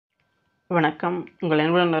வணக்கம். உங்கள்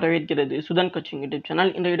அன்புடன் வரவேற்கிறது சுதன் கோச்சிங் யூடியூப்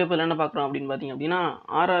சேனல். இந்த வீடியோவில் என்ன பார்க்குறோம் அப்படின்னு பார்த்தீங்க அப்படின்னா,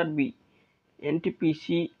 RRB,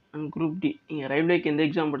 NTPC and group D நீங்கள் ரயில்வேக்கு எந்த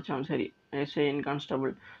எக்ஸாம் படித்தாலும் சரி, எஸ்ஐ அண்ட்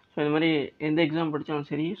கான்ஸ்டபிள், ஸோ இந்த மாதிரி எந்த எக்ஸாம் படித்தாலும்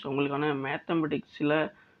சரி, ஸோ உங்களுக்கான மேத்தமெட்டிக்ஸில்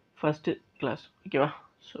ஃபஸ்ட்டு கிளாஸ் ஓகேவா.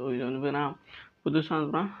 ஸோ இது வந்து பார்த்தீங்கன்னா புதுசாக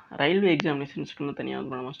வந்து ரயில்வே எக்ஸாமினேஷன்ஸ்க்குன்னு தனியாக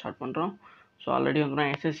வந்து நம்ம ஸ்டார்ட் பண்ணுறோம். ஸோ ஆல்ரெடி வந்து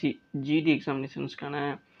எஸ்எஸ்சி ஜிடி எக்ஸாமினேஷன்ஸ்க்கான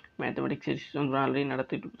மேத்தமெட்டிக்ஸ் சீரிஸ் வந்து ஆல்ரெடி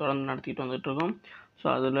தொடர்ந்து நடத்திட்டு வந்துட்டுருக்கோம். ஸோ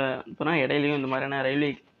அதில் இப்போனா இடையிலையும் இந்த மாதிரியான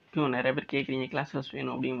ரயில்வேக்கும் நிறைய பேர் கேட்குறீங்க கிளாஸஸ்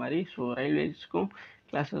வேணும் அப்படிங்கிற மாதிரி. ஸோ ரயில்வேஸ்க்கும்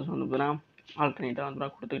கிளாஸஸ் வந்து இப்போனா ஆல்டர்னேட்டாக வந்து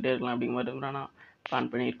கொடுத்துக்கிட்டே இருக்கலாம் அப்படிங்கிற மாதிரி வந்து நான் பிளான்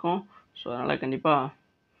பண்ணியிருக்கோம். ஸோ அதனால் கண்டிப்பாக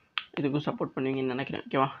இதுக்கும் சப்போர்ட் பண்ணுவீங்கன்னு நினைக்கிறேன்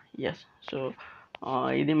ஓகேவா. எஸ். ஸோ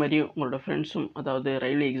இதே மாதிரி உங்களோட ஃப்ரெண்ட்ஸும், அதாவது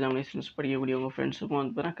ரயில்வே எக்ஸாமினேஷன்ஸ் படிக்கக்கூடிய உங்கள் ஃப்ரெண்ட்ஸுக்கும்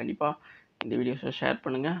வந்து பார்த்தீங்கன்னா கண்டிப்பாக இந்த வீடியோஸை ஷேர்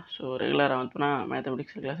பண்ணுங்கள். ஸோ ரெகுலராக வந்து பார்த்தீங்கன்னா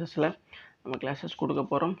மேத்தமெட்டிக்ஸ் கிளாஸஸில் நம்ம கிளாஸஸ் கொடுக்க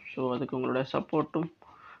போகிறோம். ஸோ அதுக்கு உங்களோட சப்போர்ட்டும்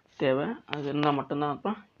தேவை. அது இருந்தால் மட்டும்தான்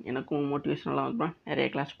அப்புறம் எனக்கும் மோட்டிவேஷனலாக வந்து நிறைய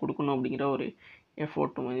கிளாஸ் கொடுக்கணும் அப்படிங்கிற ஒரு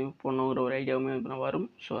எஃபோர்ட்டும் போடணுங்கிற ஒரு ஐடியாவுமே வந்து வரும்.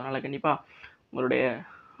 ஸோ அதனால் கண்டிப்பாக உங்களுடைய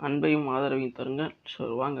அன்பையும் ஆதரவையும் தருங்க. ஸோ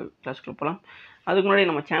வாங்க கிளாஸ்க்குள்ள போகலாம். அதுக்கு முன்னாடி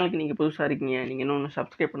நம்ம சேனலுக்கு நீங்கள் புதுசாக இருக்கீங்க, நீங்கள் இன்னொன்று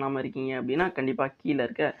சப்ஸ்கிரைப் பண்ணாமல் இருக்கீங்க அப்படின்னா கண்டிப்பாக கீழே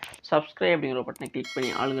இருக்க சப்ஸ்கிரைப் அப்படிங்கிற பட்டனை கிளிக் பண்ணி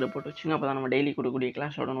ஆளுங்கிற போட்டு வச்சுங்க. அப்போ தான் நம்ம டெய்லி கொடுக்கக்கூடிய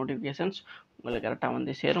கிளாஸோட நோட்டிஃபிகேஷன்ஸ் உங்களுக்கு கரெக்டாக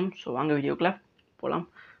வந்து சேரும். ஸோ வாங்க வீடியோக்குள்ளே போகலாம்.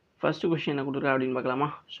 ஃபஸ்ட்டு கொஸ்டின் என்ன கொடுக்குறா அப்படின்னு பார்க்கலாமா.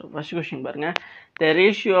 ஸோ ஃபஸ்ட்டு கொஸ்டின் பாருங்கள். The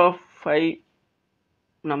ratio of 5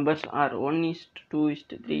 numbers are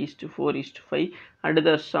 1:2:3:4:5 and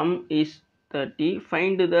the sum is 30.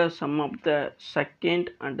 Find the sum of the second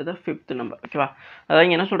and the fifth number. ஓகேவா.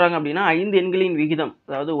 அதாவது என்ன சொல்கிறாங்க அப்படின்னா 5 எண்களின் விகிதம்,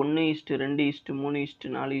 அதாவது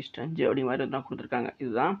 1:2:3:4:5 அப்படி மாதிரி தான் கொடுத்துருக்காங்க.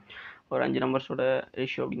 இதுதான் ஒரு 5 நம்பர்ஸோட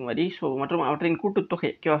ரேஷியோ அப்படிங்கிற மாதிரி. ஸோ மற்றும் அவற்றின்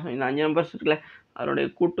கூட்டுத்தொகை ஓகேவா. இந்த 5 நம்பர்ஸ் இருக்குல்ல, அதனுடைய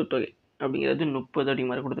கூட்டுத்தொகை அப்படிங்கிறது 30 அப்படி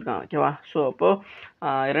மாதிரி கொடுத்துருக்காங்க ஓகேவா. ஸோ அப்போது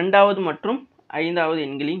ரெண்டாவது மற்றும் 5வது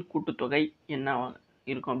எண்களின் கூட்டுத்தொகை என்ன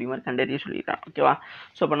இருக்கும் அப்படி மாதிரி கண்டறிய சொல்லியிருக்காங்க ஓகேவா.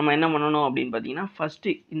 ஸோ அப்போ நம்ம என்ன பண்ணணும் அப்படின்னு பார்த்தீங்கன்னா, ஃபஸ்ட்டு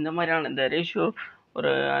இந்த மாதிரியான இந்த ரேஷியோ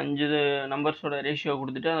ஒரு 5 நம்பர்ஸோட ரேஷியோ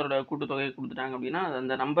கொடுத்துட்டு அதோட கூட்டுத்தொகை கொடுத்துட்டாங்க அப்படின்னா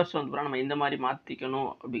அந்த நம்பர்ஸ் வந்து நம்ம இந்த மாதிரி மாற்றிக்கணும்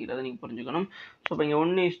அப்படிங்கிறத நீங்கள் புரிஞ்சுக்கணும். ஸோ இப்போ இங்கே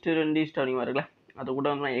 1:2 அப்படிங்க இருக்குல்ல, அது கூட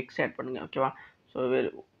வந்து நான் எக்ஸ் ஆட் பண்ணுங்கள் ஓகேவா. ஸோ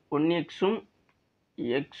 1xம்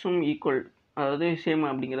எக்ஸும் ஈக்குவல், அதாவது சேம்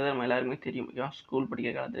அப்படிங்கிறத நம்ம எல்லாருமே தெரியும் ஓகேவா, ஸ்கூல்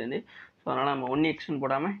படிக்கிற காலத்துலேருந்து. ஸோ அதனால் நம்ம 1xன்னு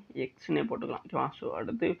போடாமல் எக்ஸ்னே போட்டுக்கலாம் ஓகேவா. ஸோ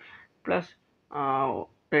அடுத்து plus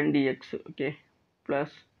 2x okay,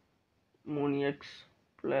 plus 3x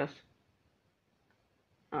plus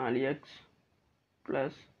 4x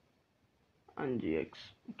plus 5x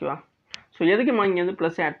ஓகேவா. ஸோ எதுக்குமா இங்கே வந்து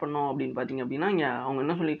ப்ளஸ் ஆட் பண்ணோம் அப்படின்னு பார்த்தீங்க அப்படின்னா, இங்கே அவங்க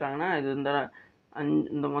என்ன சொல்லியிருக்காங்கன்னா, இது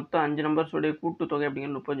இந்த மொத்தம் 5 நம்பர்ஸோடைய கூட்டுத்தொகை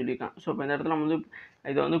அப்படிங்கிற 30 சொல்லியிருக்காங்க. ஸோ இப்போ இந்த இடத்துல நம்ம வந்து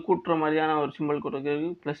இதை வந்து கூட்டுற மாதிரியான ஒரு சிம்பிள் கொடுக்குறதுக்கு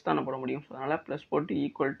ப்ளஸ் தானே போட முடியும். ஸோ அதனால் ப்ளஸ் போட்டு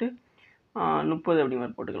ஈக்குவல் டு 30 அப்படி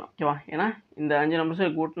மாதிரி போட்டுக்கலாம் ஓகேவா. ஏன்னா இந்த 5 நம்பர்ஸை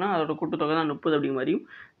கூட்டினா அதோட கூட்டுத்தொகை தான் 30 அப்படி மாதிரியும்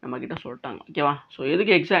நம்மக்கிட்ட சொல்லிட்டாங்க ஓகேவா. ஸோ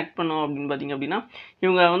எதுக்கு எக்ஸாக்ட் பண்ணோம் அப்படின்னு பார்த்தீங்க அப்படின்னா,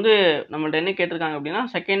 இவங்க வந்து நம்மள்ட்ட என்ன கேட்டிருக்காங்க அப்படின்னா,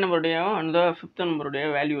 செகண்ட் நம்பருடைய அந்த ஃபிஃப்த் நம்பருடைய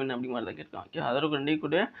வேல்யூ என்ன அப்படி மாதிரி தான் கேட்டிருக்காங்க ஓகே. அதோட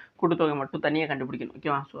ரெண்டு கூட்டுத்தொகை மட்டும் தனியாக கண்டுபிடிக்கணும்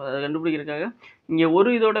ஓகேவா. ஸோ அதை கண்டுபிடிக்கிறதுக்காக இங்கே ஒரு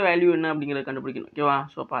இதோட வேல்யூ என்ன அப்படிங்கிறத கண்டுபிடிக்கணும் ஓகேவா.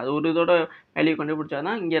 ஸோ அப்போ அது ஒரு இதோட வேல்யூ கண்டுபிடிச்சா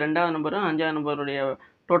தான் இங்கே 2வது நம்பரும் 5வது நம்பருடைய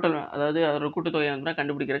டோட்டல், அதாவது அதோட கூட்டுத்தொகை வந்து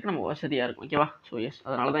கண்டுபிடிக்கிறதுக்கு நம்ம வசதியாக இருக்கும் ஓகேவா. ஸோ எஸ்,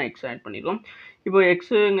 அதனால தான் எக்ஸ் ஆட் பண்ணியிருக்கோம். இப்போ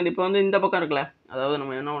எக்ஸுங்க இப்போ வந்து இந்த பக்கம் இருக்குல்ல, அதாவது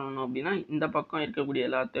நம்ம என்ன பண்ணணும் அப்படின்னா இந்த பக்கம் இருக்கக்கூடிய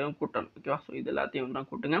எல்லாத்தையும் கூட்டணும் ஓகேவா. ஸோ இது எல்லாத்தையும் வந்து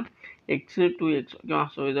கூட்டுங்க. எக்ஸு 2x ஓகேவா.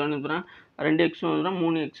 ஸோ இது வந்து 2x வந்து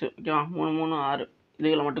 3x ஓகேவா. 3 3 6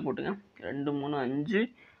 இதுகளை மட்டும் கூட்டுங்க. 2 3 5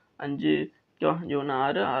 5 ஓகேவா. 5 1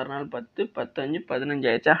 6 6 4 10 10 5 15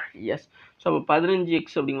 ஆயிடுச்சா. எஸ். ஸோ அப்போ 15x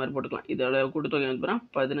அப்படிங்கிற மாதிரி போட்டுக்கலாம். இதோட கூட்டுத்தொகை வந்து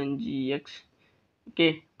 15x okay.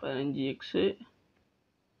 15x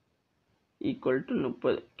equal to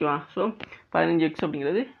 30 ஓகேவா. ஸோ 15x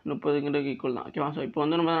அப்படிங்கிறது 30ங்கிறது ஈக்குவல் தான் ஓகேவா. ஸோ இப்போ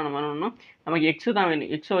வந்து நம்ம என்ன பண்ணணும், நமக்கு எக்ஸு தான்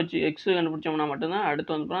வேணும். எக்ஸை வச்சு எக்ஸு கண்டுபிடிச்சோம்னா மட்டும்தான்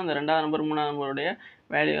அடுத்து வந்து அந்த 2வது நம்பர் 3வது நம்பருடைய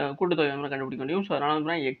வேல்யூ கூட்டுத்தொகை வந்து கண்டுபிடிக்க முடியும். ஸோ அதனால்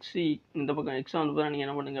வந்து எக்ஸு இந்த பக்கம் எக்ஸை வந்து நீங்கள்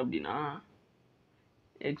என்ன பண்ணுங்க அப்படின்னா,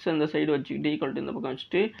 எக்ஸ் இந்த சைடு வச்சுக்கிட்டு ஈக்குவல் டு இந்த பக்கம்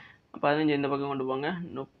வச்சுட்டு 15 இந்த பக்கம் கொண்டு போங்க.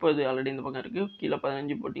 30 ஆல்ரெடி இந்த பக்கம் இருக்குது, கீழே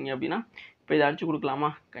 15 போட்டிங்க அப்படின்னா இப்போ இதை அடிச்சு கொடுக்கலாமா.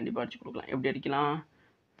 கண்டிப்பாக அடிச்சு கொடுக்கலாம். எப்படி அடிக்கலாம்,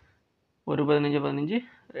 ஒரு 15 15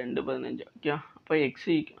 2 15 ஓகேவா. அப்போ எக்ஸ்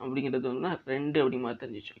அப்படிங்கிறது வந்து 2 அப்படி மாதிரி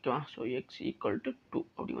தெரிஞ்சிச்சு ஓகேவா. ஸோ எக்ஸ் ஈக்குவல் டு 2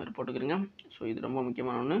 அப்படி மாதிரி போட்டுக்கிறீங்க. ஸோ இது ரொம்ப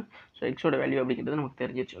முக்கியமான ஒன்று. ஸோ எக்ஸோட வேல்யூ அப்படிங்கிறது நமக்கு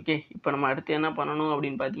தெரிஞ்சிச்சு ஓகே. இப்போ நம்ம அடுத்து என்ன பண்ணணும்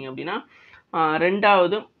அப்படின்னு பார்த்தீங்க அப்படின்னா,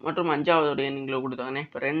 2வது மற்றும் 5வது எண்களை கொடுத்தாங்கண்ணே.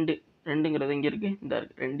 இப்போ 2ங்கிறது இங்கே இருக்குது, இந்த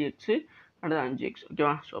இருக்குது 2x அடுத்து 5x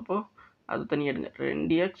ஓகேவா. ஸோ அப்போது அது தனியாக எடுங்க.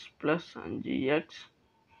 2x plus 5x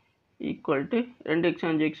equal to 2x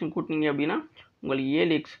 5x கூட்டினீங்க அப்படின்னா உங்களுக்கு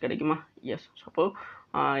 7x கிடைக்குமா. எஸ். அப்போது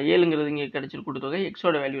 7ங்கிறது இங்கே கிடைச்சிரு கூட்டுத்தொகை.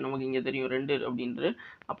 எக்ஸோட வேல்யூ நமக்கு இங்கே தெரியும் 2 அப்படின்றது.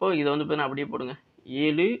 அப்போது இதை வந்து அப்படியே போடுங்க.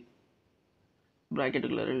 7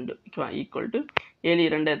 ப்ராக்கெட்டுக்குள்ள 2 ஓகேவா ஈக்குவல் டு 7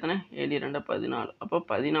 2 எத்தனை 7 2 14. அப்போ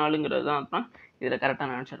 14ங்கிறது தான் இதில்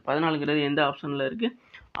கரெக்டான ஆன்சர். 14ங்கிறது எந்த ஆப்ஷனில் இருக்குது?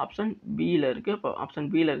 ஆப்ஷன் பியில் இருக்குது. இப்போ ஆப்ஷன்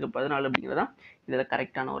பியில் இருக்குது 14 அப்படிங்கிறது தான் இதில்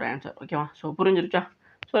கரெக்டான ஒரு ஆன்சர். ஓகேவா? ஸோ புரிஞ்சிருச்சா?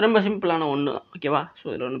 ஸோ ரொம்ப சிம்பிளான ஒன்று தான். ஓகேவா? ஸோ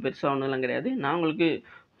இதில் ஒன்றும் பெருசாக ஒன்றும்லாம் கிடையாது. நான் உங்களுக்கு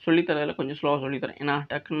சொல்லித்தரதில் கொஞ்சம் ஸ்லோவாக சொல்லித்தரேன். ஏன்னா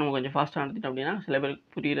டக்குன்னு நம்ம கொஞ்சம் ஃபாஸ்ட்டாக நடத்திட்டோம் அப்படின்னா சில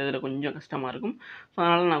பேருக்கு புரிகிறதுல கொஞ்சம் கஷ்டமாக இருக்கும். ஸோ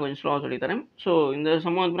அதனால் நான் கொஞ்சம் ஸ்லோவாக சொல்லித்தரேன். ஸோ இந்த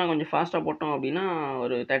சம்பவத்துக்கு நான் கொஞ்சம் ஃபாஸ்ட்டாக போட்டோம் அப்படின்னா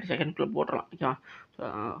ஒரு 30 செகண்ட்ஸ்க்குள்ளே போட்டுடலாம். ஓகேவா? ஸோ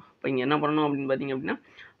இப்போ இங்கே என்ன பண்ணணும் அப்படின்னு பார்த்தீங்க அப்படின்னா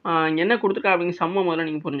இங்கே என்ன கொடுத்துருக்கா அப்படிங்கிற சம்ம முதல்ல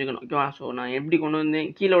நீங்கள் புரிஞ்சுக்கணும். ஓகேவா? ஸோ நான் எப்படி கொண்டு வந்தேன்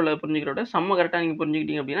கீழே உள்ள புரிஞ்சுக்கிறோட சம்ம கரெக்டாக நீங்கள்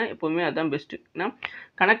புரிஞ்சுக்கிட்டீங்க அப்படின்னா எப்போவுமே அதுதான் பெஸ்ட்டு. ஏன்னா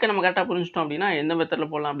கணக்கை நம்ம கரெக்டாக புரிஞ்சிட்டோம் அப்படின்னா எந்த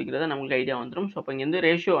மெத்தடில் போடலாம் அப்படிங்கிறத நமக்கு ஐடியா வந்துடும். ஸோ இப்போ இங்கே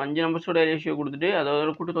ரேஷியோ 5 நம்பர்ஸோட ரேஷியோ கொடுத்துட்டு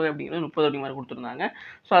அதோட கூட்டுத்தொகை அப்படிங்கிறது 30 அப்படி மாதிரி கொடுத்துருந்தாங்க.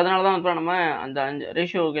 ஸோ அதனால தான் இப்போ நம்ம அந்த 5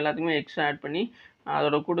 ரேஷியோவுக்கு எல்லாத்துக்குமே எக்ஸ் ஆட் பண்ணி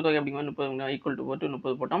அதோட கூட்டுத்தொகை அப்படிங்கிற 30 ஈக்குவல் டு போட்டு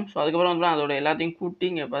 30 போட்டோம். ஸோ அதுக்கப்புறம் வந்து அதோட எல்லாத்தையும் கூட்டி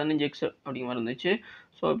இங்கே 15x அப்படிங்கிற மாதிரி இருந்துச்சு.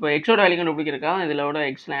 ஸோ இப்போ எக்ஸோட வேல்யூ கண்டுபிடிக்கிறக்கா இதோட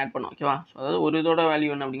எக்ஸ்லாம் ஆட் பண்ணோம். ஓகேவா? ஸோ அதாவது ஒரு இதோட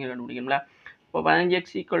வேல்யூ என்ன அப்படிங்கிற கண்டுபிடிக்கணும்ல. இப்போ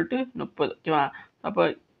 15x ஈக்குவல் டு 30. ஓகேவா? அப்போ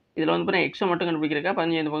இதில் வந்து பார்த்தீங்கன்னா எக்ஸை மட்டும் கண்டுபிடிக்கிறக்கா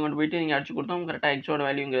 15 இந்த பக்கம் கொண்டு போயிட்டு நீங்கள் அடிச்சு கொடுத்தோம். கரெக்டாக எக்ஸோட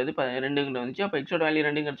வேல்யூங்கிறது 2 வந்துச்சு. அப்போ எக்ஸோட வேல்யூ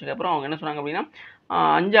 2 கிடச்சதுக்கப்புறம் அவங்க என்ன சொன்னாங்க அப்படின்னா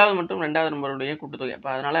 5வது மற்றும் 2வது நம்பருடைய கூட்டுத்தொகை. அப்போ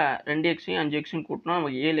அதனால் 2xையும் 5xையும் கூட்டினா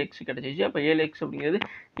நமக்கு 7x கிடச்சிச்சு. அப்போ 7x அப்படிங்கிறது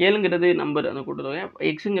 7ங்கிறது நம்பர் அந்த கூட்டுத்தொகை.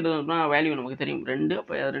 எக்ஸுங்கிறது வேல்யூ நமக்கு தெரியும் 2.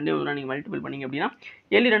 அப்போ அது 2 வந்து நீங்கள் மல்டிபிள் பண்ணிங்க அப்படின்னா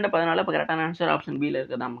 7 2 14. அப்போ கரெக்டான ஆன்சர் ஆப்ஷன் பியில்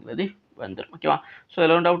இருக்கிறதா நமக்கு வந்துடும். ஓகேவா? ஸோ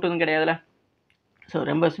இதில் ஒரு டவுட் எதுவும் கிடையாதுல்ல. ஸோ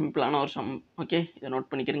ரொம்ப சிம்பிளான ஒரு சம். ஓகே, இதை நோட்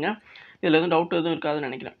பண்ணிக்கிறீங்க. இதில் எதுவும் டவுட் எதுவும் இருக்காதுன்னு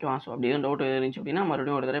நினைக்கிறேன். ஓகேவா? ஸோ அப்படி எதுவும் டவுட் இருந்துச்சு அப்படின்னா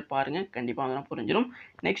மறுபடியும் ஒரு தடவை பாருங்கள், கண்டிப்பாக அதெல்லாம் புரிஞ்சிடும்.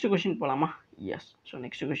 நெக்ஸ்ட் கொஷின் போகலாமா? எஸ். ஸோ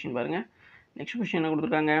நெக்ஸ்ட் கொஷின் பாருங்கள். நெக்ஸ்ட் கொஷின் என்ன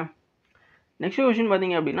கொடுத்துருக்காங்க? நெக்ஸ்ட் கொஷின்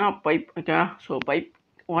பார்த்தீங்க அப்படின்னா பைப். ஓகேவா? So pipe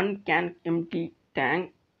 1 can empty tank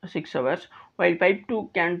 6 hours while pipe 2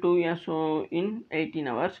 can do so in 18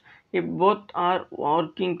 hours. If both are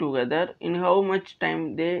working together, in how much time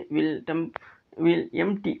they will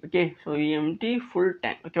empty? Okay, so empty full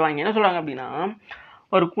tank. ஓகேவா? இங்கே என்ன சொல்கிறாங்க அப்படின்னா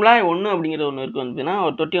ஒரு குழாய் 1 அப்படிங்கிற ஒன்று இருக்குது வந்துன்னா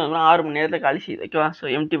ஒரு தொட்டி வந்து 6 மணி நேரத்தில் காலி செய்யுது. ஓகேவா? ஸோ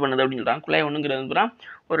எம்டி பண்ணுது அப்படின்னு சொல்கிறாங்க. குழாய் 1ங்கிறது வந்து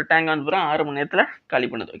ஒரு டேங்க் வந்து 6 மணி நேரத்தில் காலி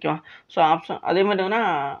பண்ணுது. ஓகேவா? ஸோ ஆப்ஷன் அதே மாதிரி வந்து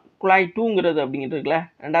குழாய் 2ங்கிறது அப்படிங்கிறது இருக்குல்ல,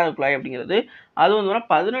 2வது குழாய் அப்படிங்கிறது அது வந்து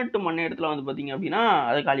 18 மணி நேரத்தில் வந்து பார்த்தீங்க அப்படின்னா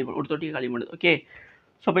அதை காலி பண்ணு ஒரு தொட்டியை காலி பண்ணுது. ஓகே,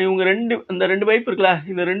 ஸோ இப்போ இவங்க இந்த 2 பைப் இருக்குல்ல,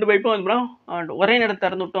 இந்த 2 பைப்பும் வந்து ஒரே நேரத்தை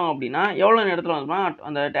திறந்து விட்டோம் அப்படின்னா எவ்வளோ நேரத்தில் வந்து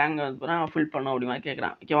அந்த டேங்கை வந்து ஃபில் பண்ணும் அப்படி மாதிரி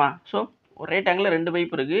கேட்குறான். ஓகேவா? ஸோ ஒரே டேங்கில் 2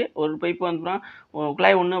 பைப் இருக்குது. ஒரு பைப்பு வந்து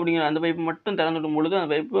குழாய் 1 அப்படிங்கிற அந்த பைப்பு மட்டும் திறந்து விடும் பொழுது அந்த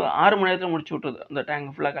பைப்பு 6 மணி நேரத்தில் முடிச்சு விட்டுருது, அந்த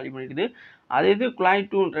டேங்க் ஃபுல்லாக காலி பண்ணிடுது. அதே இது குழாய்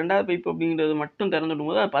 2 2வது பைப் அப்படிங்கிறது மட்டும் திறந்து விடும்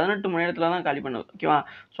போது அது 18 மணி நேரத்தில் தான் காலி பண்ணுது. ஓகேவா?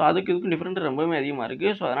 ஸோ அதுக்கு இதுக்கும் டிஃப்ரெண்ட் ரொம்பவே அதிகமாக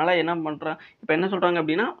இருக்குது. ஸோ அதனால் என்ன பண்ணுறேன் இப்போ என்ன சொல்கிறாங்க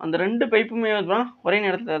அப்படின்னா அந்த 2 பைப்புமே வந்து ஒரே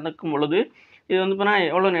நேரத்தில் திறக்கும் பொழுது இது வந்து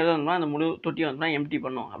எவ்வளோ நேரம் இருந்தால் அந்த முழு தொட்டியை வந்து எம்டி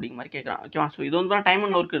பண்ணும் அப்படிங்கிற மாதிரி கேட்குறான். ஓகேவா? ஸோ இது வந்து டைம்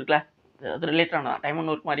அண்ட் ஒர்க் இருக்குல்ல, அது ரிலேட்டடான தான், டைம்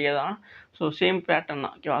அண்ட் ஒர்க் மாதிரியே தான். ஸோ சேம் பேட்டர்ன்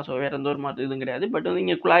தான். ஓகேவா? ஸோ வேறு எந்த ஒரு மாதிரி இதுவும் கிடையாது. பட் வந்து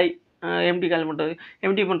இங்கே குழாய் எம்டி கால் பண்ணுறது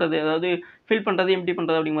எம்டி பண்ணுறது அதாவது ஃபில் பண்ணுறது எம்டி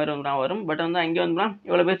பண்ணுறது அப்படிங்கிற மாதிரி வந்து வரும். பட் வந்து அங்கே வந்து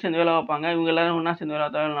எவ்வளோ பேர் சேர்ந்து வேலை பார்ப்பாங்க, இவங்க எல்லாரும் ஒன்றா சேர்ந்து வேலை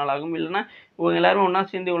பார்த்தா எவ்வளோ நாள் ஆகும், இல்லைன்னா இவங்க எல்லாரும் ஒன்றா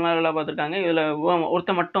சேர்ந்து இவ்வளோ நாள் வேலை பார்த்துருக்காங்க, இதில்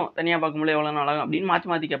ஒருத்த மட்டும் தனியாக பார்க்கும்போது எவ்வளோ நாள் ஆகும் அப்படின்னு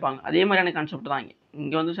மாற்றி கேட்பாங்க. அதே மாதிரியான கான்செப்ட் தான்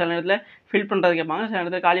இங்கே வந்து சில நேரத்தில் ஃபில் பண்ணுறது கேட்பாங்க, சில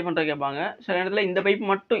நேரத்தில் காலி பண்ணுறது கேட்பாங்க, சில நேரத்தில் இந்த பைப்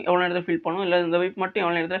மட்டும் எவ்வளோ நேரத்தில் ஃபில் பண்ணும், இல்லை இந்த பைப் மட்டும்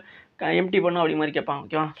எவ்வளோ நேரத்தில் எம்டி பண்ணும் அப்படி மாதிரி கேட்பாங்க.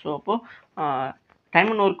 ஓகேவா? ஸோ அப்போது டைம்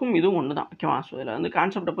அண்ட் ஒர்க்கும் இதுவும் ஒன்று தான். ஓகேவா? ஸோ இதில் வந்து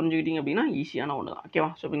கான்செப்டை புரிஞ்சுக்கிட்டிங்க அப்படின்னா ஈஸியான ஒன்று தான். ஓகேவா?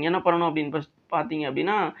 ஸோ இப்போ இங்கே என்ன பண்ணணும் அப்படின்னு பார்த்தீங்க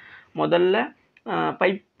அப்படின்னா முதல்ல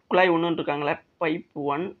பைப் குழாய் 1 இருக்காங்களே, பைப்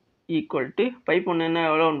 1 ஈக்குவல் டு பைப் 1 என்ன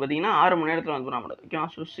எவ்வளோன்னு பார்த்தீங்கன்னா 6 மணி நேரத்தில் வந்து பண்ண முடியாது. ஓகேவா?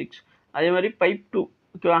 ஸோ 6. அதே மாதிரி பைப் 2.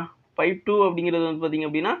 ஓகேவா? பைப் 2 அப்படிங்கிறது வந்து பார்த்தீங்க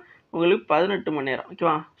அப்படின்னா உங்களுக்கு 18 மணி நேரம்.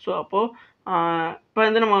 ஓகேவா? ஸோ அப்போது இப்போ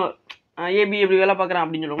வந்து நம்ம ஏபி எப்படி வேலை பார்க்குறேன்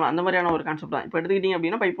அப்படின்னு சொல்லுவோம், அந்த மாதிரியான ஒரு கான்செப்ட் தான். இப்போ எடுத்துக்கிட்டிங்க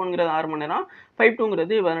அப்படின்னா பைப் 1ங்கிறது 6 மணி நேரம், பைப்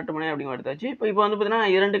 2ங்கிறது 18 மணி நேரம் அப்படிங்கிற எடுத்தாச்சு. இப்போ வந்து பார்த்தீங்கன்னா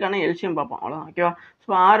 2க்கான எல்சியம் பார்ப்போம், அவ்வளோதான். ஓகேவா?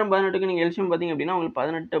 ஸோ 6 18க்கு நீங்கள் எல்சியம் பார்த்தீங்க அப்படின்னா உங்களுக்கு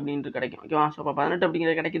 18 அப்படின்ட்டு கிடைக்கும். ஓகேவா? ஸோ இப்போ 18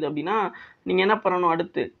 அப்படிங்கிறது கிடைக்குது அப்படின்னா நீங்கள் என்ன பண்ணணும்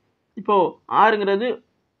அடுத்து, இப்போது 6ங்கிறது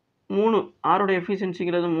 3, 6ஓட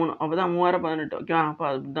எஃபிஷியன்சிங்கிறது 3, அப்போ தான் 3018. ஓகேவா? அப்போ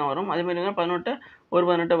அது தான் வரும். அதே மாதிரி 18 ஒரு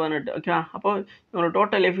 18. ஓகேவா? அப்போ இவங்களோட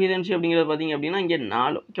டோட்டல் எஃபிஷியன்சி அப்படிங்கிறது பார்த்தீங்க அப்படின்னா இங்கே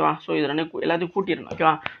 4. ஓகேவா? ஸோ இது எல்லாத்தையும் கூட்டிடணும்.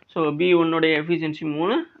 ஓகேவா? So B1 efficiency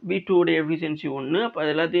 3, B2 efficiency 1. அப்போ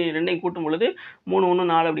அது எல்லாத்தையும் ரெண்டையும் கூட்டும் பொழுது 3 1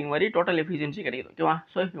 4 அப்படிங்கிற மாதிரி டோட்டல் எஃபிஷியன்சி கிடைக்குது. ஓகேவா?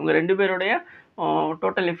 ஸோ இவங்க 2 பேருடைய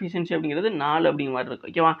டோட்டல் எஃபிஷியன்சி அப்படிங்கிறது 4 அப்படிங்கிற மாதிரி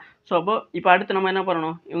இருக்குது. ஓகேவா? ஸோ இப்போ அடுத்து நம்ம என்ன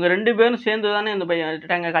பண்ணணும், இவங்க 2 பேரும் சேர்ந்து தானே இந்த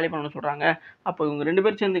டேங்கை காலி பண்ணணும்னு சொல்கிறாங்க. அப்போ இவங்க 2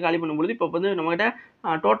 பேரும் சேர்ந்து காலி பண்ணும்பொழுது இப்போ வந்து நம்மகிட்ட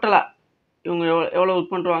டோட்டலாக இவங்க எவ்வளோ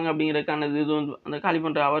ஒர்க் பண்ணுறாங்க அப்படிங்கிறதுக்கான இது வந்து அந்த காலி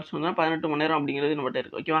பண்ணுற ஹவர்ஸ் வந்து 18 மணி நேரம் அப்படிங்கிறது நம்மகிட்ட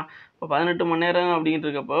இருக்குது. ஓகேவா? இப்போ 18 மணி நேரம்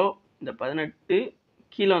அப்படிங்கிறதுக்கப்போ இந்த 18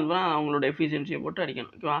 கீழே வந்து அவங்களோட எஃபிஷியன்சியை போட்டு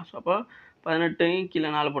அடிக்கணும். ஓகேவா? ஸோ அப்போ 18 கீழே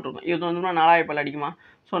 4 போட்டிருக்கோம். இது வந்து 4 பல் அடிக்குமா?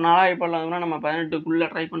 ஸோ 4 பல் வந்து நம்ம 18க்குள்ளே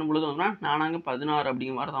ட்ரை பண்ணும்பொழுது வந்து 4×16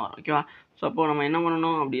 அப்படிங்கிற மாதிரி தான் வரும். ஓகேவா? ஸோ அப்போ நம்ம என்ன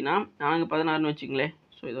பண்ணணும் அப்படின்னா 4×16ன்னு வச்சுங்களேன்.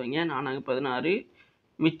 ஸோ இது வைங்க 4×16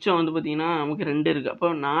 மிச்சம் வந்து பார்த்தீங்கன்னா நமக்கு 2 இருக்குது. அப்போ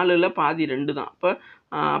 4ல் பாதி 2 தான். அப்போ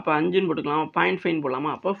 5ன்னு போட்டுக்கலாம். 0.5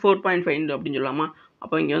 போடலாமா? அப்போ 4.5 அப்படின்னு சொல்லலாமா?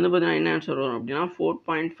 அப்போ இங்கே வந்து பார்த்தீங்கன்னா என்ன ஆன்சர் வரும் அப்படின்னா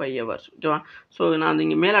 4.5 ஹவர்ஸ். ஓகேவா? ஸோ நான் அது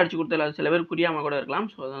இங்கே மேலே அடிச்சு கொடுத்தல அது சில பேர் புரியாமல் கூட இருக்கலாம்.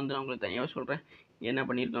 ஸோ அதை வந்து நான் உங்களுக்கு தனியாக சொல்கிறேன். என்ன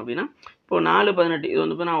பண்ணியிருக்கோம் அப்படின்னா இப்போது 4×18 இது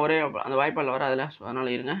வந்து நான் ஒரே அந்த வாய்ப்பால் வராதுல. ஸோ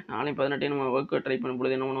அதனால் இருங்க 4×18 நம்ம ஒர்க் ட்ரை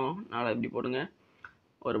பண்ணும்பொழுது என்ன பண்ணுவோம்? 4 இப்படி போடுங்க.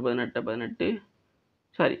 ஒரு 18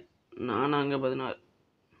 சாரி 4×16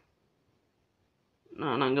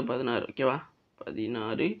 4×16 ஓகேவா?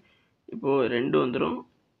 16 இப்போது 2 வந்துடும்.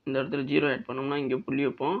 இந்த இடத்துல 0 ஆட் பண்ணோம்னா இங்கே புள்ளி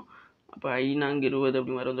வைப்போம். அப்போ 5×20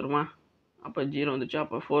 அப்படி மாதிரி வந்துடுமா? அப்போ 0 வந்துச்சா?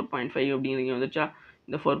 அப்போ 4.5 அப்படிங்கிறது இங்கே வந்துச்சா?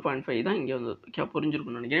 இந்த 4.5 தான் இங்கே வந்து ஓகே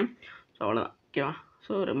புரிஞ்சிருக்குன்னு நினைக்கிறேன். ஸோ அவ்வளோதான். ஓகேவா?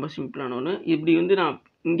 ஸோ ரொம்ப சிம்பிளான ஒன்று. இப்படி வந்து நான்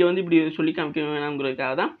இங்கே வந்து இப்படி சொல்லி காமிக்க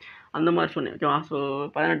வேணாங்கிறதுக்காக தான் அந்த மாதிரி சொன்னேன். ஓகேவா? ஸோ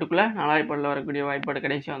 18க்குள்ளே 4 பல்லில் வரக்கூடிய வாய்ப்பாடு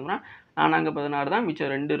கடைசியாக வந்தோம்னா 4×16 தான்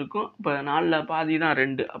மிச்சம் 2 இருக்கும். இப்போ 4ல் பாதி தான்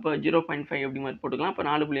 2. அப்போ 0.5 அப்படி மாதிரி போட்டுக்கலாம். அப்போ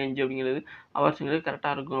 4.5 அப்படிங்கிறது ஹவர்ஸுங்கிறது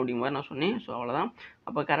கரெக்டாக இருக்கும் அப்படிங்கிற மாதிரி நான் சொன்னேன். ஸோ அவ்வளோதான்.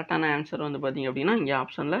 அப்போ கரெக்டான ஆன்சர் வந்து பார்த்திங்க அப்படின்னா இங்கே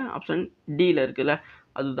ஆப்ஷன் டியில் இருக்குல்ல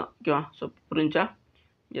அதுதான். ஓகேவா? ஸோ புரிஞ்சா?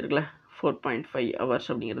 இங்கே இருக்குல்ல 4.5 ஹவர்ஸ்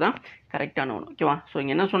அப்படிங்கிறது தான் கரெக்டான ஒன்று. ஓகேவா? ஸோ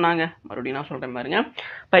இங்கே என்ன சொன்னாங்க மறுபடியும் நான் சொல்கிறேன் பாருங்க.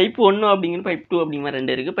 பைப் 1 அப்படிங்கிறது பைப் 2 அப்படிங்கிற மாதிரி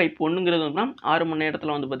 2 இருக்குது. பைப் 1ங்கிறது வந்து 6 மணி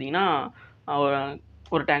நேரத்தில் வந்து பார்த்திங்கன்னா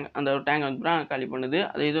ஒரு டேங்க் அந்த ஒரு டேங்க் வந்து காலி பண்ணுது.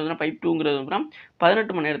 அதே இது வந்து பைப் 2ங்கிறது வந்து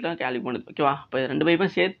 18 மணி நேரத்தில் காலி பண்ணுது. ஓகேவா? இப்போ 2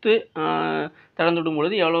 பைப்பும் சேர்த்து திறந்து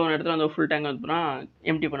விடும்பொழுது எவ்வளோ நேரத்தில் அந்த ஃபுல் டேங்க் வந்து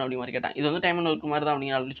எம்டி பண்ண அப்படிங்கிற மாதிரி கேட்டாங்க. இது வந்து டைம் அண்ட் ஒர்க் மாதிரி தான்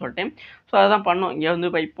அப்படிங்கிற ஆல்ரெடி சொல்லிட்டேன். ஸோ அதான் பண்ணோம். இங்கே வந்து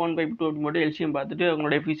பைப் 1 பைப் 2 அப்படி மட்டும் எல்சிஎம் பார்த்துட்டு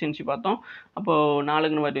அவங்களோட எஃபிஷியன்சி பார்த்தோம். அப்போது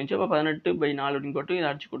 4ன்னு மாதிரி இருந்துச்சு. அப்போ 18/4 அப்படின்னு போட்டு இதை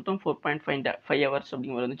அடிச்சு கொடுத்தோம். 4.5 ஹவர்ஸ்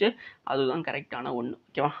அப்படிங்கிற மாதிரி இருந்துச்சு. அதுதான் கரெக்டான ஒன்று.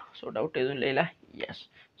 ஓகேவா? ஸோ டவுட் எதுவும் இல்லைல்ல? எஸ்.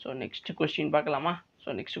 ஸோ நெக்ஸ்ட் கொஸ்டின் பார்க்கலாமா? ஸோ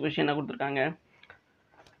நெக்ஸ்ட் கொஸ்டின் என்ன கொடுத்துருக்காங்க?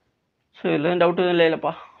 ஸோ இதில் டவுட் எதுவும்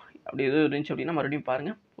இல்லைல்லப்பா. அப்படி எதுவும் இருந்துச்சு அப்படின்னா மறுபடியும்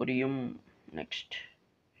பாருங்கள் புரியும். நெக்ஸ்ட்.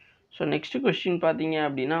 ஸோ நெக்ஸ்ட் கொஸ்டின் பார்த்தீங்க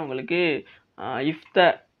அப்படின்னா உங்களுக்கு இஃப் த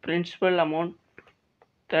பிரின்சிபல் அமௌண்ட்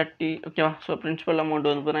 30 ஓகேவா? ஸோ பிரின்சிபல் அமௌண்ட்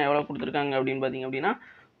வந்து பார்த்தீங்கன்னா எவ்வளோ கொடுத்துருக்காங்க அப்படின்னு பார்த்தீங்க அப்படின்னா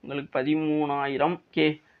உங்களுக்கு 13,000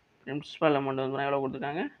 பிரின்சிபல் அமௌண்ட் வந்து எவ்வளோ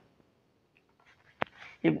கொடுத்துருக்காங்க?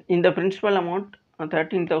 இந்த principal amount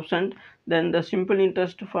 13,000 then the simple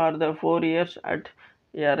interest for the 4 years at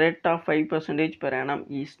a rate of 5% per annum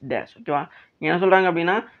is dash. ஓகேவா? என்ன சொல்கிறாங்க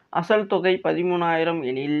அப்படின்னா அசல் தொகை 13,000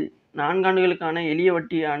 எனில் 4 ஆண்டுகளுக்கான எளிய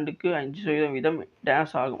வட்டி ஆண்டுக்கு 5% வீதம்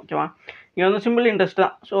டேஷ் ஆகும். ஓகேவா? இங்கே வந்து சிம்பிள் இன்ட்ரெஸ்ட்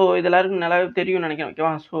தான். ஸோ இது எல்லாருக்கும் நல்லா தெரியும்னு நினைக்கிறேன்.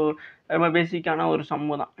 ஓகேவா? ஸோ ரொம்ப பேசிக்கான ஒரு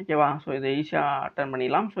சம்மு தான். ஓகேவா? ஸோ இதை ஈஸியாக அட்டன்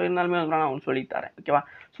பண்ணிடலாம். ஸோ இருந்தாலுமே நான் உங்களுக்கு சொல்லித்தரேன். ஓகேவா?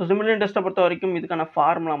 ஸோ சிம்பிள் இன்ட்ரெஸ்ட்டை பொறுத்த வரைக்கும் இதுக்கான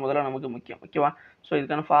ஃபார்முலா முதல்ல நமக்கு முக்கியம். ஓகேவா? ஸோ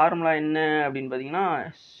இதுக்கான ஃபார்முலா என்ன அப்படின்னு பார்த்தீங்கன்னா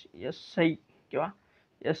எஸ்ஐ. ஓகேவா?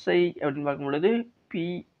 எஸ்ஐ அப்படின்னு பார்க்கும்பொழுது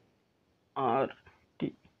பிஆர்டி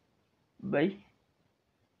பை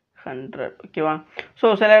 100. ஓகேவா? ஸோ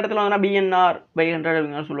சில இடத்துல வந்து பிஎன்ஆர் பை 100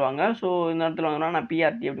 அப்படிங்கிற சொல்லுவாங்க. ஸோ இந்த இடத்துல வந்து நான்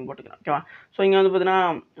பிஆர்டி அப்படின்னு போட்டுக்கிறேன். ஓகேவா? ஸோ இங்கே வந்து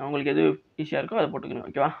பார்த்தீங்கன்னா உங்களுக்கு எது ஈஸியாக இருக்கோ அதை போட்டுக்கணும்.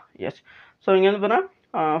 ஓகேவா? எஸ். ஸோ இங்கே வந்து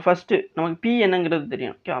பார்த்தீங்கன்னா ஃபஸ்ட்டு நமக்கு பி என்னங்கிறது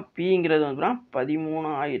தெரியும். ஓகேவா? பிங்கிறது வந்து பார்த்தீங்கன்னா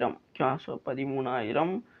 13,000. ஓகேவா? ஸோ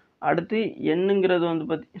 13,000. அடுத்து என்னங்கிறது வந்து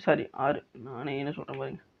சாரி 6 நானே என்ன சொல்கிறேன்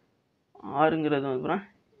பாருங்க. 6ங்கிறது வந்து பார்த்தீங்கன்னா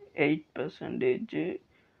 8%.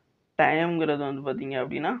 டைம்ங்கிறது வந்து பார்த்தீங்க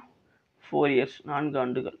அப்படின்னா 4 இயர்ஸ் 4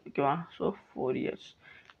 ஆண்டுகள். ஓகேவா? So 4 years.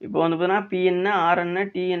 இப்போ வந்து பார்த்தீங்கன்னா பி என்ன ஆர் என்ன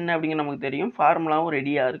டி என்ன அப்படிங்கிற நமக்கு தெரியும். ஃபார்முலாவும்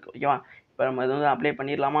ரெடியாக இருக்குது. ஓகேவா? இப்போ நம்ம இது வந்து அப்ளை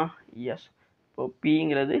பண்ணிடலாமா? எஸ். இப்போ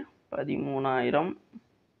பிங்கிறது 13,000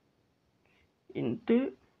 இன்ட்டு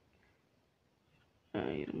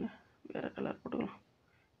இருங்க வேறு கலர் போட்டுக்கலாம்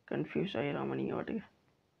கன்ஃபியூஸ் ஆகிடாமல் நீங்கள் வாட்டுக்கு.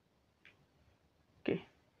 ஓகே.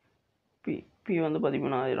 பி வந்து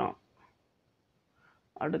 13,000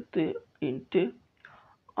 அடுத்து இன்ட்டு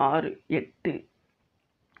 6 8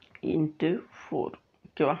 இன்ட்டு 4.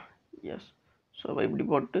 ஓகேவா? எஸ். ஸோ இப்படி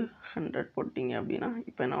போட்டு 100 போட்டிங்க அப்படின்னா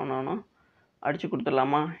இப்போ என்ன பண்ணணும் அடித்து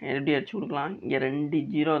கொடுத்துடலாமா? எப்படி அடித்து கொடுக்கலாம்? இங்கே 2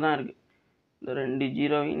 0 தான் இருக்குது. இந்த 2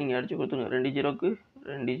 0வையும் நீங்கள் அடித்து கொடுத்துருங்க. 2 0க்கு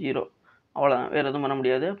 2 0 அவ்வளோதான். வேறு எதுவும் பண்ண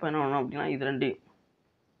முடியாது. அப்போ என்ன பண்ணணும் அப்படின்னா இது 2.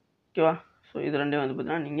 ஓகேவா? ஸோ இது 2 வந்து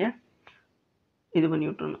பார்த்தீங்கன்னா நீங்கள் இது பண்ணி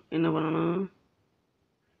விட்டுறணும். என்ன பண்ணணும்?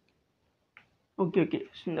 ஓகே.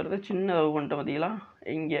 இந்த இடத்துல சின்ன அளவு பண்ணிட்டேன் பார்த்தீங்களா?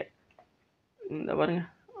 இங்கே இந்த பாருங்கள்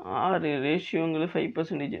 6 ரேஷியோங்கிறது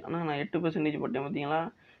 5%. ஆனால் நான் 8% போட்டேன் பார்த்தீங்களா?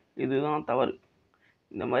 இதுதான் தவறு.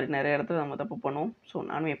 இந்த மாதிரி நிறைய இடத்துல நம்ம தப்பு பண்ணுவோம். ஸோ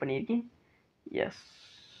நானுமே பண்ணியிருக்கேன். எஸ்.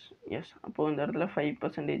 அப்போது இந்த இடத்துல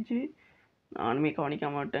 5% நானுமே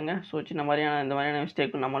கவனிக்காமல் விட்டேங்க. ஸோ இந்த மாதிரியான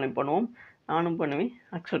மிஸ்டேக்கும் நம்மளும் பண்ணுவோம். நானும் பண்ணுவேன்.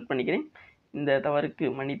 அக்செப்ட் பண்ணிக்கிறேன். இந்த தவறுக்கு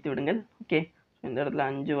மன்னித்து விடுங்கள். ஓகே. ஸோ இந்த இடத்துல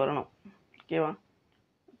 5 வரணும். ஓகேவா?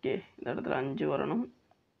 ஓகே, இந்த இடத்துல 5 வரணும்.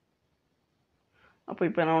 அப்போ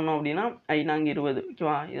இப்போ என்ன பண்ணணும் அப்படின்னா 5×20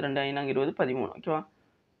 ஓகேவா? இது 2 5×20 13 ஓகேவா?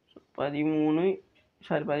 ஸோ 13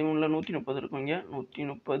 13ல் 130 இருக்கும் இங்கே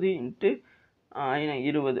 130 இன்ட்டு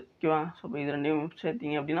 20 ஓகேவா? ஸோ இப்போ இது ரெண்டையும்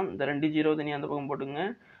சேர்த்திங்க அப்படின்னா இந்த 2 0 தனியாக அந்த பக்கம் போட்டுங்க.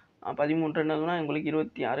 13 ரெண்டுனா உங்களுக்கு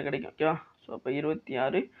 26 கிடைக்கும் ஓகேவா? ஸோ அப்போ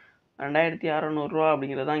 26 2600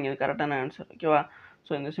 அப்படிங்கிறது தான் இங்கே கரெக்டான ஆன்சர் ஓகேவா?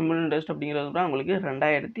 ஸோ இந்த சிம்பிள் இன்ட்ரெஸ்ட் அப்படிங்கிறது தான் உங்களுக்கு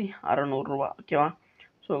 2600 ஓகேவா?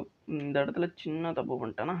 ஸோ இந்த இடத்துல சின்ன தப்பு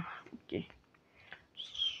பண்ணிட்டேன்னா ஓகே,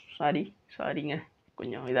 சாரிங்க,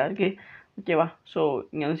 கொஞ்சம் இதாக இருக்குது ஓகேவா? ஸோ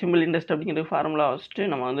இங்கே வந்து சிம்பிள் இன்ட்ரெஸ்ட் அப்படிங்கிற ஃபார்முலா வச்சுட்டு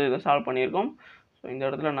நம்ம வந்து இதை சால்வ் பண்ணியிருக்கோம். ஸோ இந்த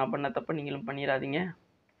இடத்துல நான் பண்ண தப்பை நீங்களும் பண்ணிடாதீங்க.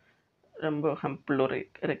 ரொம்ப ஹம்பிள் ஒரு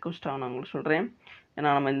ரெக்வஸ்ட்டாக நான் உங்களுக்கு சொல்கிறேன். ஏன்னா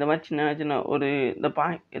நம்ம இந்த மாதிரி சின்ன சின்ன ஒரு இந்த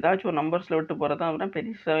ஏதாச்சும் ஒரு நம்பர்ஸில் விட்டு போகிறது தான் அப்புறம்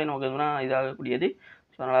பெருசாகவே நமக்கு எதுனா இதாகக்கூடியது.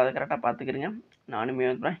 ஸோ அதனால் அதை கரெக்டாக பார்த்துக்கிறேங்க. நானுமே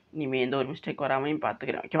வந்து இனிமேல் எந்த ஒரு மிஸ்டேக் வராமையும்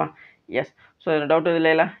பார்த்துக்கிறேன் ஓகேவா? எஸ். ஸோ டவுட் இது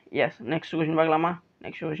இல்லைல்ல? எஸ். நெக்ஸ்ட் கொஷின் பார்க்கலாமா?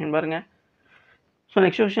 நெக்ஸ்ட் கொஷின் பாருங்கள். ஸோ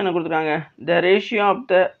நெக்ஸ்ட் கொஷின் என்ன கொடுத்துருக்காங்க? The ratio of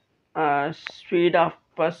the speed of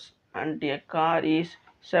bus and a car is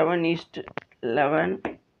 7:11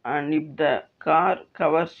 and if the car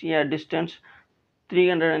covers a distance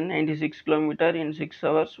 396 km in 6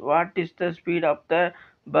 hours, what is the speed of the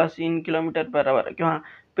bus in km/h? ஓகேவா?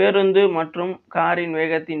 பேருந்து மற்றும் காரின்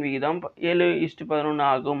வேகத்தின் விகிதம் 7:11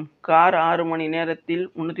 ஆகும். Car 6 மணி நேரத்தில்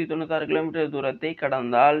 396 kilometre தூரத்தை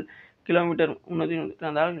கடந்தால் kilometre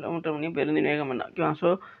மணி பேருந்தின் வேகம் என்ன? ஓகேவா?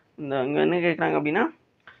 ஸோ இந்த இங்கே என்ன கேட்குறாங்க அப்படின்னா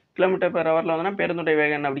km/h வந்து பேருந்துடைய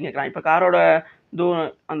வேகம் என்ன அப்படின்னு கேட்குறாங்க. இப்போ காரோட தூரம்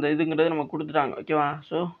அந்த இதுங்கிறது நம்ம கொடுத்துட்டாங்க ஓகேவா?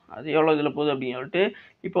 ஸோ அது எவ்வளோ இதில் போகுது அப்படின்னு சொல்லிட்டு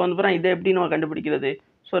இப்போ வந்து பாருங்கள் இதை எப்படி நம்ம கண்டுபிடிக்கிறது?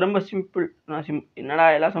 ஸோ ரொம்ப சிம்பிள். நான் என்னடா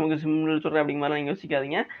எல்லாம் நமக்கு சிம்பிள் சொல்கிறேன் அப்படிங்கிற மாதிரிலாம் நீங்கள்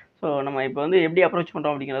யோசிக்காதீங்க. ஸோ நம்ம இப்போ வந்து எப்படி அப்ரோச்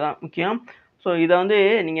பண்ணுறோம் அப்படிங்கிறது தான் முக்கியம். ஸோ இதை வந்து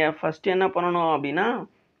நீங்கள் ஃபஸ்ட்டு என்ன பண்ணணும் அப்படின்னா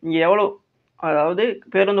இங்கே எவ்வளோ, அதாவது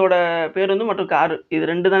பேருந்து மற்றும் காரு இது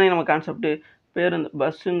ரெண்டு தானே நம்ம கான்செப்ட்டு. பேருந்து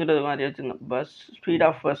பஸ்ஸுங்கிறது மாதிரி எடுத்துங்க. பஸ் ஸ்பீட்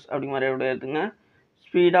ஆஃப் பஸ் அப்படிங்கிற மாதிரி எடுத்துங்க.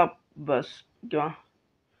 ஸ்பீட் ஆஃப் பஸ் ஓகேவா?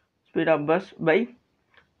 Speed of bus by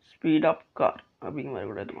speed of car அப்படிங்கிற மாதிரி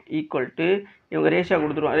கூட இருக்கும். ஈக்குவல் டு இவங்க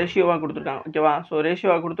ரேஷியோவாக கொடுத்துருக்காங்க ஓகேவா? ஸோ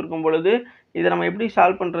ரேஷியோவாக கொடுத்துருக்கும் பொழுது இதை நம்ம எப்படி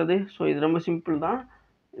சால்வ் பண்ணுறது? ஸோ இது ரொம்ப சிம்பிள் தான்.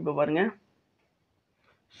 இப்போ பாருங்கள்.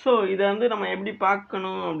 ஸோ இதை வந்து நம்ம எப்படி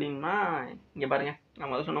பார்க்கணும் அப்படின்னா இங்கே பாருங்கள்,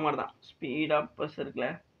 நம்ம அதை சொன்ன மாதிரி தான் ஸ்பீட் ஆஃப் பஸ் இருக்குல்ல.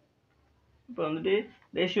 இப்போ வந்துட்டு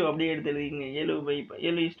ரேஷியோ அப்படியே எடுத்து எழுதிங்க.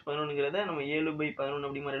 7/11ங்கிறத நம்ம 7/11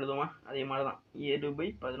 அப்படி மாதிரி எழுதுவோமா? அதே மாதிரி தான்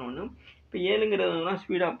 7/11. இப்போ 7ங்கிறது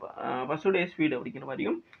ஸ்பீட் ஆஃப் பஸ்ஸுடைய ஸ்பீடு அப்படிங்கிற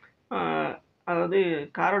மாதிரியும் அதாவது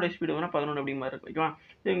காரோடைய ஸ்பீடு வேணால் 11 அப்படிங்கிற மாதிரி இருக்கும் ஓகேவா?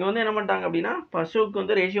 இவங்க வந்து என்ன பண்ணிட்டாங்க அப்படின்னா பஸ்ஸுக்கு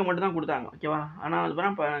வந்து ரேஷியோ மட்டும் தான் கொடுத்தாங்க ஓகேவா? ஆனால் வந்து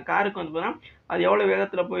பார்த்தா காருக்கு வந்து பார்த்தா அது எவ்வளோ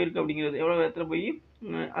வேகத்தில் போயிருக்கு அப்படிங்கிறது, எவ்வளோ வேகத்தில் போய்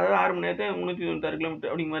அதாவது 6 மணி நேரத்தில் 396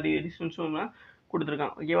 கிலோமீட்டர் அப்படிங்கிற மாதிரி டிஸ்டன்ஸும்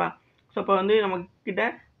கொடுத்துருக்காங்க ஓகேவா? ஸோ இப்போ வந்து நம்மக்கிட்ட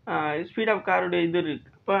ஸ்பீட் ஆஃப் காரோடைய இது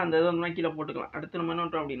இருக்குது. இப்போ அந்த இதை வந்து கீழே போட்டுக்கலாம். அடுத்து நம்ம என்ன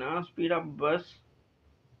பண்ணுறோம் அப்படின்னா speed of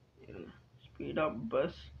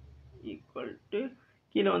bus equal to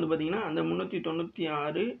கீழே வந்து பார்த்தீங்கன்னா அந்த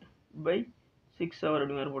 396/6 ஹவர்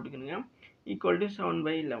அப்படி மாதிரி போட்டுக்கணுங்க. Equal to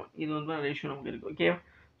 7/11. இது வந்து ரேஷியோ நமக்கு இருக்குது ஓகே.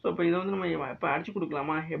 ஸோ இப்போ இதை வந்து நம்ம இப்போ அடிச்சு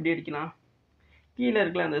கொடுக்கலாமா? எப்படி அடிக்கலாம்? கீழே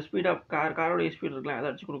இருக்கலாம் அந்த ஸ்பீட் ஆஃப் காரோடைய ஸ்பீட் இருக்கலாம், அதை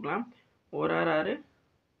அடிச்சு கொடுக்கலாம். 1/6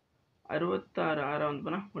 66 வந்து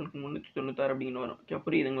பார்த்தா உங்களுக்கு 396 அப்படின்னு வரும் ஓகே.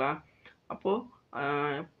 புரியுதுங்களா? அப்போது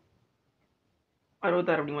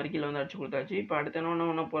 66 அப்படி மாதிரி கீழே வந்து அடிச்சு கொடுத்தாச்சு. இப்போ அடுத்து என்ன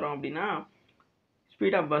பண்ண போகிறோம் அப்படின்னா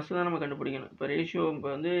ஸ்பீட் ஆஃப் பஸ் தான் நம்ம கண்டுபிடிக்கணும். இப்போ ரேஷியோ இப்போ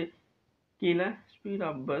வந்து கீழே speed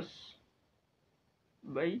of bus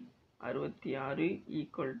by 66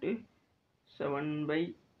 equal to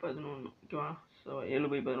 7/11 ஓகேவா?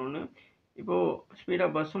 7/11. இப்போது ஸ்பீட்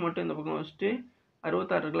ஆஃப் பஸ்ஸை மட்டும் இந்த பக்கம் வச்சுட்டு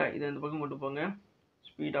 66 இருக்குல்ல, இதை இந்த பக்கம் கொண்டு போங்க.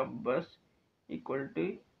 Speed of bus equal to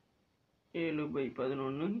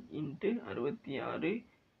 7/11 into 66.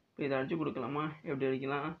 இப்போ இதை அடிச்சு கொடுக்கலாமா? எப்படி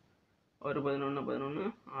அடிக்கலாம்? 11 11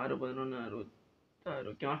 6 11 66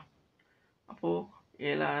 ஓகேவா? அப்போது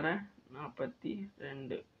 7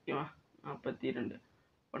 42 ஓகேவா? 42.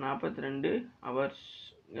 இப்போ 42 ஹவர்ஸ்,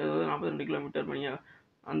 அதாவது 42 கிலோமீட்டர் மணியாக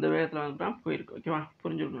அந்த வேகத்தில் வந்து தான் போயிருக்கு ஓகேவா?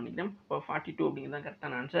 புரிஞ்சுக்கணும்னு நினைக்கிறேன். இப்போ 42 அப்படிங்கிறது தான்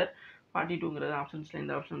கரெக்டான ஆன்சர். 42ங்கிறது ஆப்ஷன்ஸில்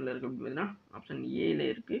எந்த ஆப்ஷனில் இருக்குது அப்படின்னு பார்த்தீங்கன்னா ஆப்ஷன் ஏல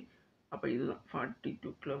இருக்குது. அப்போ இதுதான் 42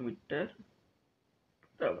 km/h.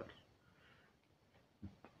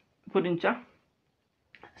 புரிஞ்சா?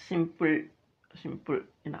 சிம்பிள்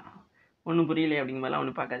என்ன ஒன்றும் புரியலை அப்படிங்கிற மாதிரிலாம்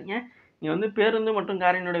ஒன்றும் பார்க்காதீங்க. நீங்கள் வந்து பேருந்து மற்றும்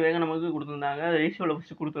காரினோட வேகம் நமக்கு கொடுத்துருந்தாங்க, அது ரேஷியோவில்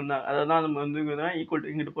ஃபஸ்ட்டு கொடுத்துருந்தாங்க. அதை தான் நம்ம வந்து ஈக்குவல்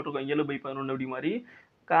டு இங்கிட்டு போட்டிருக்கோம் 7/11 அப்படி மாதிரி.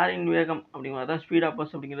 காரின் வேகம் அப்படிங்கிறது தான் ஸ்பீட் ஆஃப்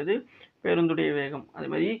பஸ் அப்படிங்கிறது பேருந்துடைய வேகம். அதே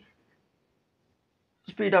மாதிரி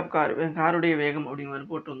ஸ்பீட் ஆஃப் காருடைய வேகம் அப்படிங்கிற மாதிரி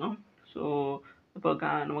போட்டிருந்தோம். ஸோ இப்போ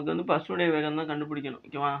நமக்கு வந்து பஸ்ஸுடைய வேகம் தான் கண்டுபிடிக்கணும்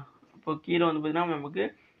ஓகேவா? இப்போ கீழே வந்து பார்த்தீங்கன்னா நமக்கு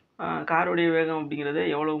காருடைய வேகம் அப்படிங்கிறது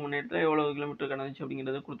எவ்வளோ மணி நேரத்தில் எவ்வளோ கிலோமீட்டர் கடந்துச்சு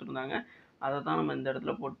அப்படிங்கிறத கொடுத்துருந்தாங்க. அதை தான் நம்ம இந்த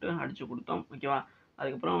இடத்துல போட்டு அடித்து கொடுத்தோம். ஓகேவா?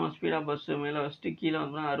 அதுக்கப்புறம் ஸ்பீட் ஆஃப் பஸ் மேலே ஃபஸ்ட்டு கீழே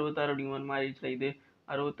வந்து 66 அப்படிங்கிற மாதிரி மாறிடுச்சு. இது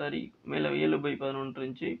 66 மேலே 7/11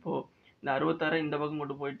 இருந்துச்சு. இப்போது இந்த 66 இந்த பக்கம்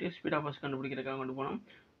கொண்டு போயிட்டு ஸ்பீட் ஆஃப் பஸ் கண்டுபிடிக்கிறதுக்காக கொண்டு போனோம்.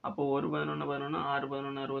 அப்போது 1 11 11 6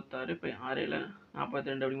 11 66 இப்போ 6 7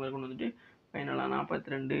 42 அப்படிங்கிற மாதிரி கொண்டு வந்துட்டு ஃபைனலாக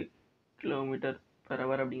 42 km/h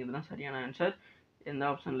அப்படிங்கிறது தான் சரியான ஆன்சர். எந்த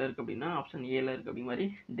ஆப்ஷனில் இருக்குது அப்படின்னா ஆப்ஷன் ஏல இருக்குது அப்படி மாதிரி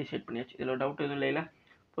டிசைட் பண்ணியாச்சு. இதில் டவுட் எதுவும் இல்லைல்ல?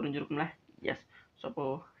 புரிஞ்சிருக்கும்ல? எஸ். ஸோ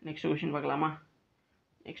அப்போது நெக்ஸ்ட் கொஷின் பார்க்கலாமா?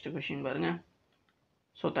 நெக்ஸ்ட் கொஷின் பாருங்கள்.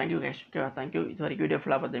 So thank you cash. ஓகேவா? தேங்க்யூ. இது வரைக்கும் வீடியோ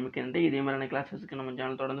ஃபுல்லாக பார்த்து நன்றி. இதே மாதிரியான கிளாஸஸ்க்கு நம்ம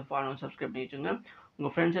சேனல் தொடர்ந்து ஃபாலோ சப்ஸ்கிரைப் பண்ணி வச்சுங்க.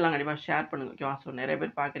 உங்கள் ஃப்ரெண்ட்ஸ் எல்லாம் கண்டிப்பாக ஷேர் பண்ணுங்கள். ஓகேவா? ஸோ நிறைய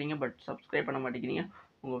பேர் பார்க்குறீங்க பட் சப்ஸ்கிரைப் பண்ண மாட்டேங்கிறீங்க.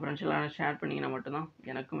 உங்கள் ஃப்ரெண்ட்ஸ் எல்லாம் ஷேர் பண்ணிங்கன்னா மட்டும்தான்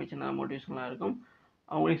எனக்கும் சின்னதாக மோட்டிவேஷனாக இருக்கும்.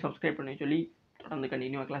 அவங்களையும் சப்ஸ்கிரைப் பண்ணி சொல்லி தொடர்ந்து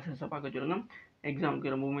கண்டினியூவாக கிளாஸஸை பார்க்க சொல்லுங்கள்.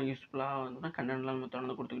 எக்ஸாமுக்கு ரொம்பவுமே யூஸ்ஃபுல்லாக வந்துன்னா கண்டென்ட்லாம் நம்ம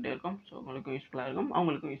தொடர்ந்து கொடுத்துக்கிட்டே இருக்கோம். ஸோ உங்களுக்கும் யூஸ்ஃபுல்லாக இருக்கும்,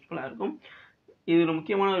 அவங்களுக்கும் யூஸ்ஃபுல்லாக இருக்கும். இதில்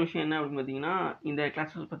முக்கியமான ஒரு விஷயம் என்ன அப்படின்னு பார்த்தீங்கன்னா, இந்த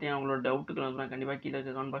கிளாஸஸ் பற்றி அவங்களோட டவுட்டுகள் வந்து கண்டிப்பாக கீழே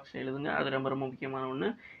இருக்க கமெண்ட் பாக்ஸில் எழுதுங்க. அது ரொம்ப ரொம்ப முக்கியமான ஒன்று.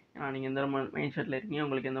 நீங்கள் எந்த மைண்ட் செட்டில் இருக்கீங்க,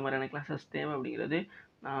 உங்களுக்கு எந்த மாதிரியான கிளாஸஸ் தேவை அப்படிங்கிறது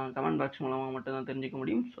நான் கமெண்ட் பாக்ஸ் மூலமாக மட்டும்தான் தெரிஞ்சுக்க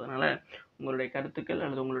முடியும். ஸோ அதனால் உங்களுடைய கருத்துக்கள்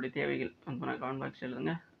அல்லது உங்களுடைய தேவைகள் வந்து நான் கமெண்ட் பாக்ஸ்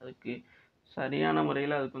எழுதுங்க. அதுக்கு சரியான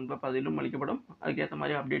முறையில் அதுக்கு வந்து பதிலும் அளிக்கப்படும். அதுக்கேற்ற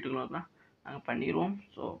மாதிரி அப்டேட்டுகளும் தான் நாங்கள் பண்ணிடுவோம்.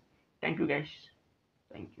 So thank you guys.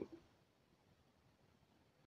 தேங்க்யூ.